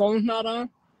on your phone's not on?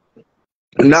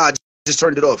 Nah, I just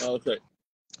turned it off. Oh, okay.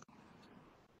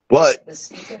 But, The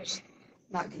speaker's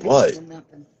not what?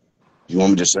 nothing. You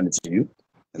want me to send it to you?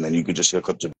 And then you could just hook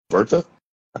up to Bertha?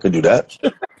 I could do that.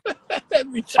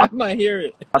 Every time I hear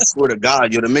it. I swear to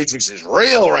God, yo, the Matrix is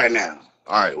real right now.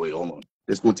 All right, wait, hold on.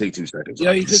 This gonna take 2 seconds.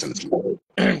 Yo, you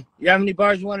have any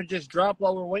bars you want to just drop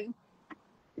while we're waiting?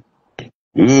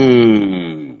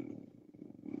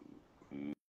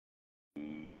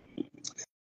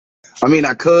 I mean,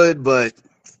 I could, but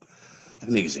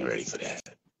niggas ain't ready for that.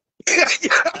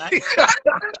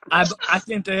 I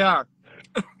think they are.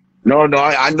 No,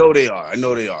 I know they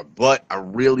are. But I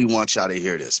really want y'all to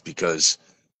hear this because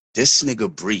this nigga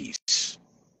Breeze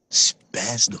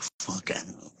spazzed the fuck out,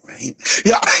 right?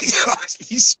 Yeah,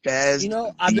 he spazzed. You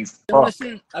know, I've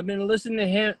been listening to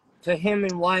him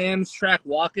and YM's track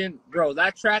 "Walking." Bro,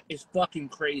 that track is fucking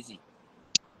crazy.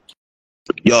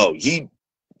 Breeze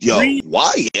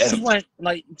YM went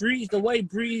like Breeze. The way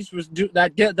Breeze does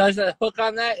that hook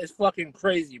on that is fucking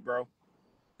crazy, bro.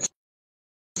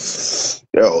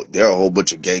 There are a whole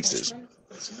bunch of gangsters.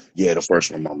 Yeah, the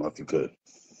first one, mama, if you could.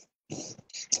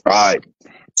 All right.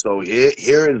 So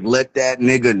here is Let That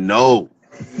Nigga Know.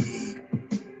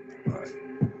 All right.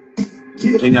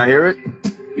 Can y'all hear it?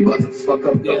 You about to fuck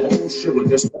up the whole shit with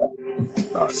this one.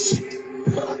 All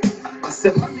right. I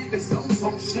said my niggas on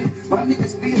some shit. My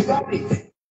niggas be about it.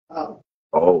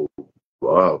 Oh.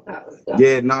 Wow.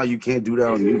 Yeah, nah, you can't do that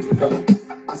on YouTube.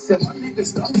 I said my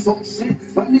niggas done some shit.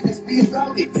 My niggas be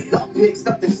about it. Y'all mixed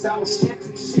up and sound shit.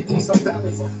 Shit needs some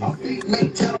balance. Our feet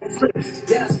make down flip.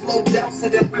 Gas flow down so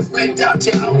that we're blanked out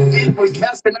your outfit. We're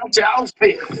casting out your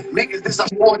outfit. Niggas, this a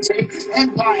forte.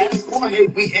 And my ass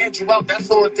forehead, we hand you out, that's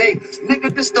all it takes. Nigga,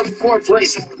 this the foreplay.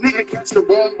 Nigga, catch the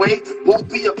wrong way. Won't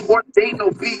be a court date, no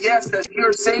BS. That's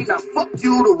hearsay. Now fuck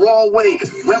you the wrong way.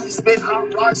 When we spit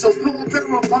hot rocks, so do a bit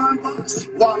of a rhyme box.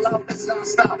 While out, let's not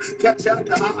stop. Catch out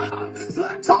the hot.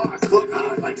 Black tar, cook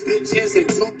hot like bitches and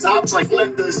two tops like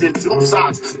leathers and two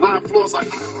socks. Line floors like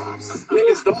hot rocks.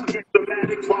 Niggas don't get the mad.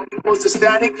 automatic. While we was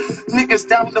ecstatic, niggas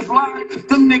down the block,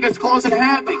 them niggas causing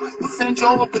havoc. We send you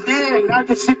over there, now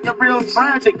this shit get real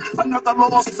tragic. Another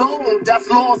lost soul, that's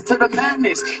lost to the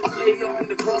madness. I lay you on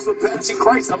the cross with passion,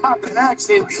 Christ, I'm out in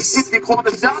action. If you call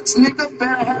the dots, nigga,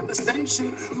 better have the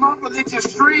station. My religion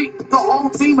street, the whole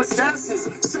team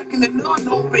assassins. Second to none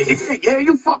over here, yeah,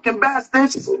 you fucking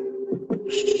bastards.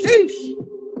 Sheesh.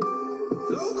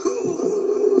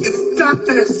 You got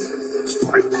this.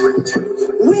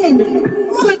 Win.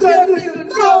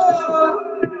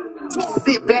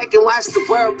 Sit back and watch the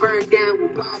world burn down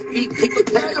with Bob P. Pick a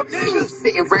pack of niggas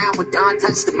sitting around with Don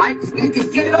touch the mic.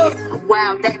 Nigga, get up. I'm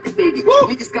wild activated.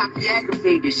 Niggas got me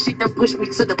aggravated. Shit done pushed me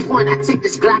to the point. I take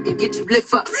this Glock and get you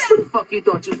lift up. Who the fuck you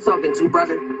thought you was talking to,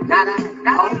 brother? Not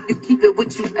I hope you keep it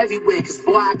with you everywhere. Cause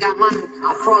boy, I got mine.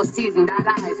 I cross teeth and dot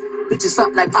eyes. Bitches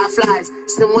up like pop flies.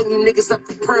 Send one you niggas up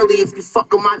to Pearly if you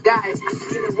fuck with my guys.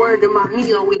 Get a word in my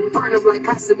meal. We burn them like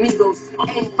Casamigos.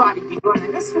 Anybody be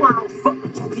running. That's why I don't fuck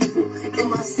with you people. In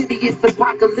my city, it's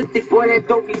apocalyptic, boy, that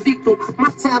don't be lethal. My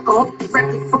town can hold the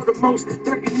record for the most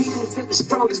 30 needles in the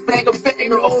strongest bag of fat in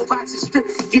the old box of strip.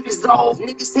 Get dissolved,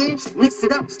 niggas hands, mix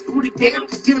it up, scoot it down,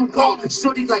 get them going.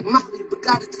 Shorty like Molly, but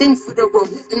got a thing for the road.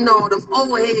 And all them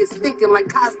old heads thinking like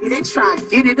Cosby, they try and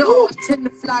get it all. I tend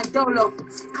to fly dolo.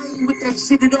 I ain't with that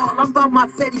shit at all. I'm about my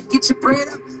fatty, get your bread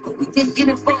up, but we can't get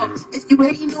involved. If you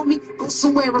hating on me, go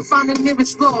somewhere and find the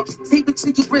nearest law. Tape it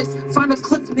to your wrist, find a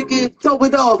clip, nigga, and throw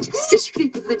it off. It's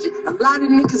street religion. A lot of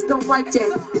niggas don't like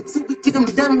that. Until we get them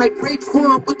done like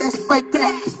Raekwon with that spike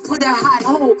that. Put a hot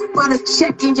hole by the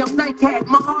check in your nightcap.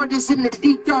 My heart is in the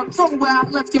deep dark zone where I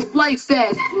left your life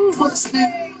at.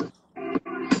 Pussy.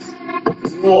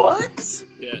 What?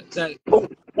 Yeah, that. Oh,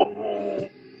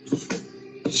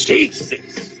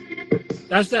 Jesus.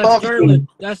 That's that Scarlet.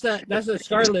 That's a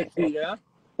Scarlet beat, yeah.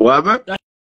 Whatever.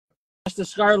 That's the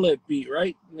Scarlet beat,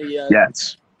 right? The,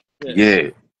 Yes.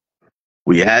 Yeah.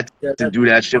 We had to do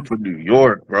that shit for New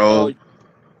York, bro. Oh,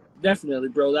 definitely,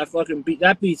 bro. That fucking beat.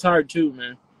 That beat's hard too,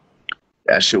 man.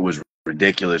 That shit was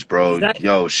ridiculous, bro.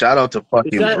 Yo, shout out to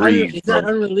fucking Breeze. Is that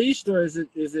unreleased or is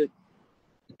it?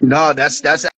 No, that's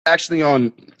actually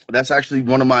on. That's actually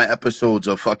one of my episodes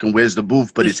of fucking Where's the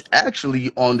Booth, but it's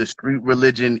actually on the Street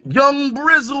Religion Young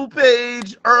Brizzle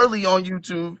page early on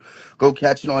YouTube. Go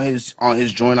catch it on his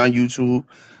joint on YouTube.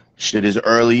 Shit is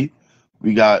early.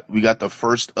 We got the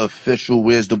first official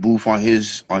Where's the Booth on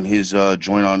his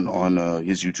joint on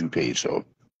his YouTube page. So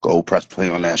go press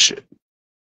play on that shit.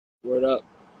 Word up.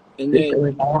 And then,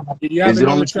 did you have Is it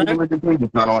on the track? Street Religion page?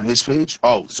 It's not on his page?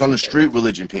 Oh, it's on the Street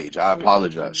Religion page. I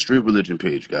apologize. Street Religion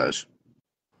page, guys.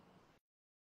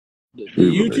 The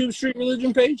YouTube Street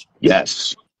Religion page?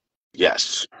 Yes.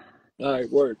 Yes. All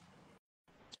right, word.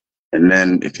 And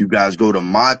then if you guys go to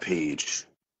my page.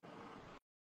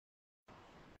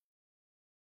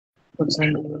 Let's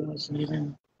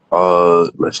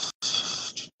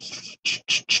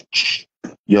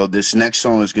Yo, this next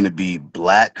song is gonna be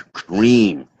Black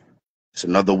Cream. It's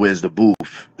another Where's the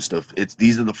Booth.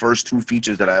 These are the first two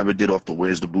features that I ever did off the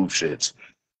Where's the Booth shits.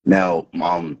 Now,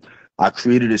 I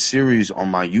created a series on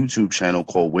my YouTube channel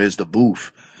called Where's the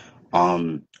Booth.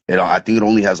 I think it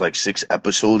only has like 6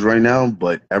 episodes right now,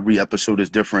 but every episode is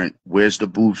different. Where's the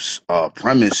Booth's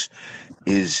premise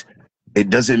is it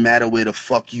doesn't matter where the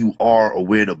fuck you are or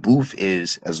where the booth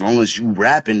is, as long as you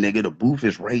rapping, nigga, the booth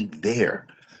is right there.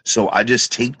 So I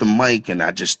just take the mic and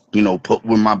I just, put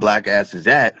where my black ass is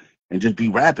at and just be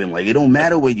rapping. Like, it don't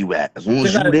matter where you at. As long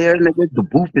as you there, nigga, the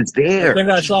booth is there. I think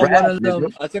I Just saw rap, one of them.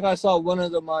 nigga. I think I saw one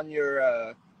of them on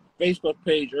your Facebook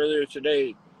page earlier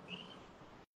today.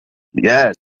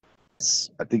 Yes.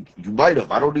 I think you might have.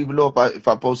 I don't even know if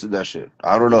I posted that shit.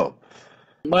 I don't know.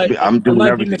 I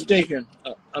might be mistaken.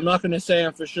 I'm not going to say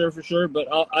I'm for sure, but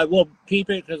I will keep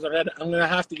it because I'm going to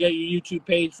have to get your YouTube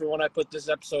page for when I put this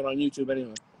episode on YouTube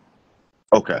anyway.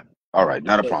 Okay. All right.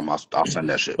 Not a problem. I'll send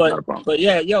that shit. Not a problem. But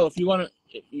yeah, yo, if you want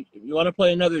to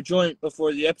play another joint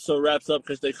before the episode wraps up,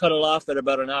 because they cut it off at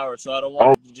about an hour, so I don't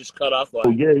want it to just cut off.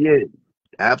 Oh, yeah.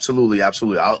 Absolutely. I'll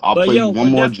play you one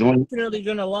more joint. Definitely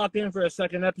going to lock in for a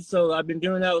second episode. I've been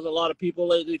doing that with a lot of people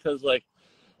lately because, like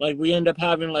we end up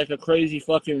having like a crazy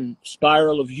fucking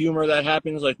spiral of humor that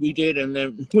happens like we did, and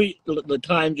then the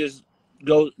time just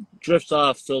drifts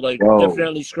off. So like,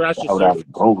 definitely scratch yourself.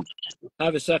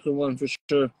 Have a second one for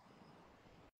sure.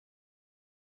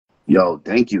 Yo,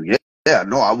 thank you. Yeah.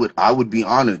 No, I would be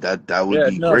honored. That would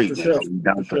be great. For sure.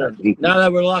 Now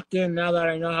that we're locked in, now that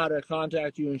I know how to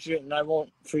contact you and shit, and I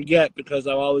won't forget because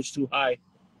I'm always too high.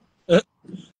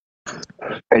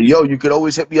 Hey, yo, you could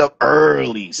always hit me up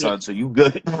early, son. So you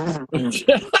good?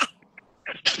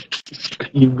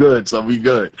 You good, son. We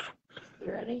good.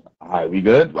 You ready? All right, we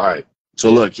good? All right. So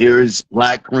look, here is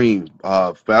Black Cream,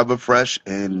 Forever Fresh,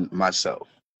 and myself.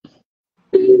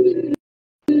 Joseph,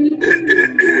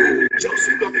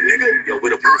 nigga, yo,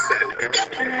 with a booth at?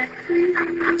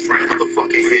 Trying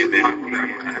motherfucking head,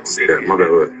 man. I say that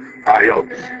motherhood. All right, yo.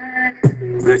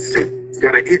 Listen.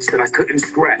 Got an itch that I couldn't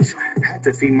scratch. Had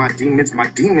to feed my demons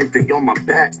they on my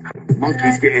back.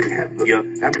 Monkeys getting heavier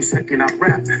every second I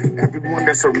rap. Everyone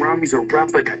that's around me's a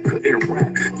rapper that couldn't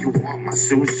rap. You want my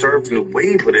suit served in a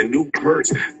wave with a new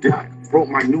purse. Doc wrote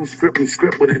my new script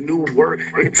with a new word.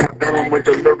 It's I fell with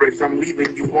the lyrics. I'm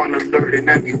leaving you on alert. And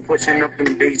now you pushing up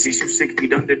them daisies. You 6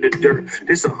 feet under the dirt.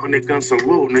 This 100-gun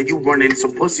salute. Now you running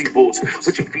some pussy bulls.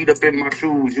 Put your feet up in my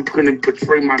shoes. You couldn't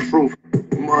betray my truth.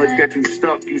 Mud got you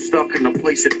stuck in a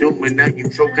place of doom, and now you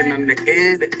choking on the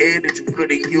air that you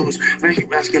couldn't use. Now you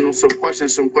asking them some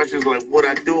questions like what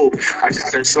I do. I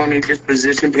got a son in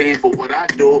disposition paying for what I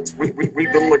do.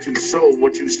 Reaping what you sow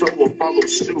will follow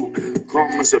suit.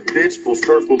 Karma's a bitch, full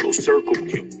circle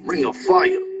you. Ring of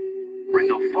fire, ring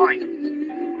of fire.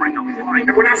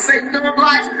 And when I say thug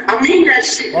life, I mean that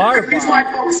shit. These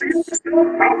white folks say, I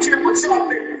don't care what's up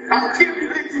there. I don't care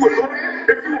if you a lawyer,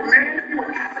 if you a man, if you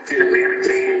an African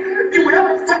American, if you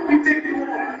whatever the fuck you think you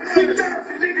are. You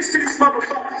dirty niggas to these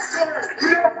motherfuckers. You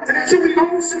know, and until we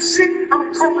own some shit,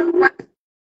 I'm calling black.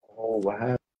 Oh,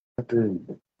 what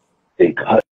happened? They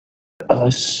cut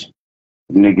us.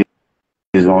 Niggas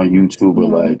on YouTube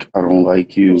are like, I don't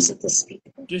like you.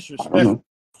 Disrespectful.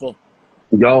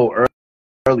 Yo,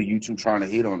 early YouTube trying to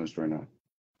hate on us right now.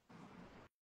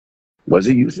 Was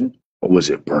it YouTube or was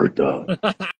it Bertha?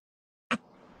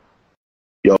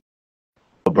 Yo,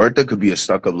 Bertha could be a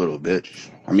stuck-up little bitch.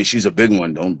 I mean, she's a big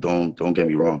one. Don't get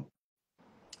me wrong.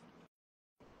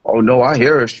 Oh no, I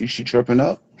hear her. She tripping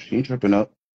up. She ain't tripping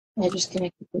up. I just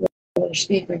connected to the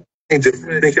speaker.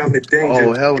 Think I'm in danger.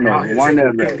 Oh hell no! One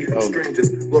that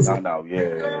man. No,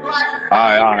 yeah.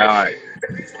 All right.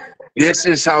 This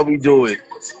is how we do it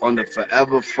on the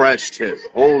Forever Fresh tip.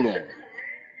 Hold on.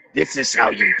 This is how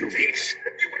you do this.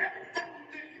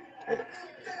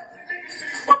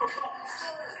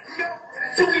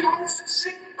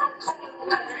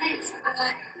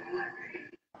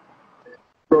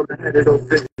 Bro, I had it all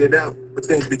figured out, but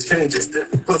things be changing.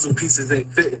 Puzzle pieces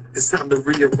ain't fitting. It's time to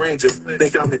rearrange it.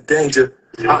 Think I'm in danger.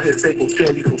 Out here taking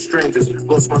candy from strangers.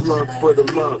 Lost my love for the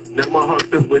love. Now my heart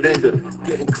filled with anger.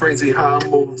 Getting crazy how I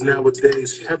move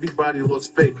nowadays. Everybody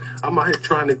lost faith. I'm out here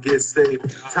trying to get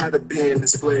saved. Tired of being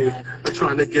enslaved. I'm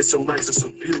trying to get some likes and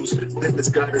some views. Limits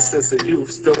got a sense of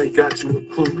youth. Still ain't got you a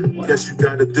clue. Guess you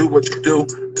gotta do what you do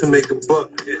to make a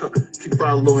buck. Keep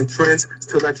following trends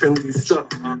till that trend you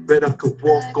stuck. Bet I could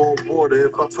walk on water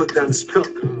if I put down this cup.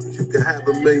 You can have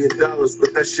 $1 million,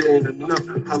 but that shit ain't enough.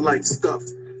 I like stuff.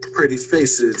 Pretty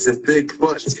faces and big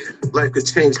butts. Life could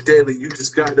change daily, you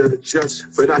just gotta adjust.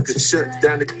 But I could shut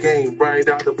down the game right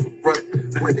out of the rut.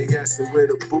 When they ask me where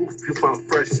the booth, you find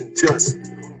fresh and just.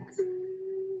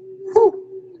 Whew.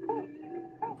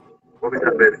 What we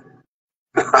got, baby?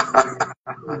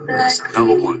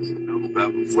 Number one.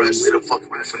 Fresh. Where the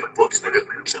fuck rest in the books,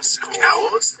 nigga? Just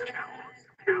Cauz.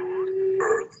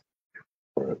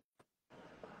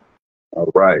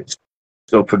 All right.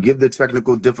 So forgive the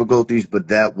technical difficulties, but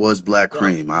that was Black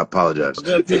Cream. I apologize.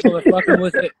 Good. People are fucking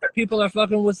with it. People are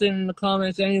fucking with it in the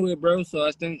comments anyway, bro. So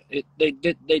I think they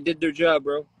did their job,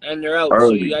 bro, and they're out.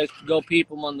 Early. So you guys go peep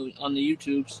them on the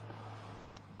YouTubes.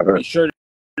 Be sure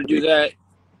to do that.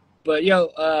 But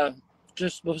yo,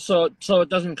 just so it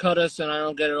doesn't cut us and I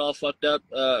don't get it all fucked up.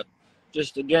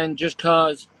 Just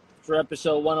Cauz for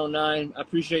episode 109. I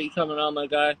appreciate you coming on, my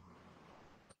guy.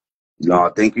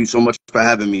 No, thank you so much for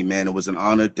having me, man. It was an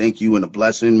honor. Thank you and a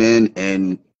blessing, man.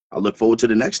 And I look forward to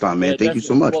the next time, man. Yeah, thank you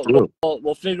so much.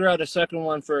 We'll figure out a second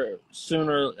one for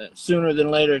sooner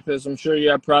than later because I'm sure you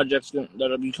have projects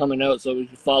that'll be coming out, so we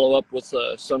can follow up with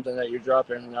something that you're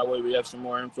dropping. And that way we have some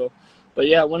more info. But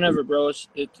yeah, whenever, bro.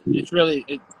 It's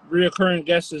really reoccurring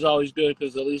guests is always good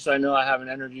because at least I know I have an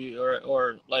energy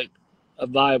or like a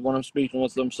vibe when I'm speaking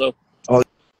with them. So.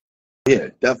 Yeah,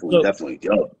 definitely.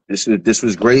 Yo, this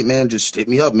was great, man. Just hit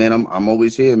me up, man. I'm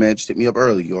always here, man. Just hit me up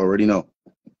early. You already know.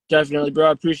 Definitely, bro.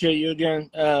 I appreciate you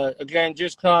again.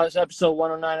 Just Cauz, episode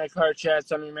 109 at Car Chats.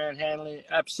 I'm your man, Hanley.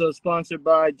 Episode sponsored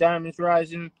by Diamonds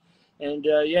Rising. And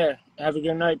yeah, have a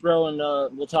good night, bro. And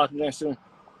we'll talk again soon.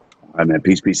 All right, man.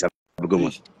 Peace. Have a good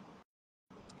one.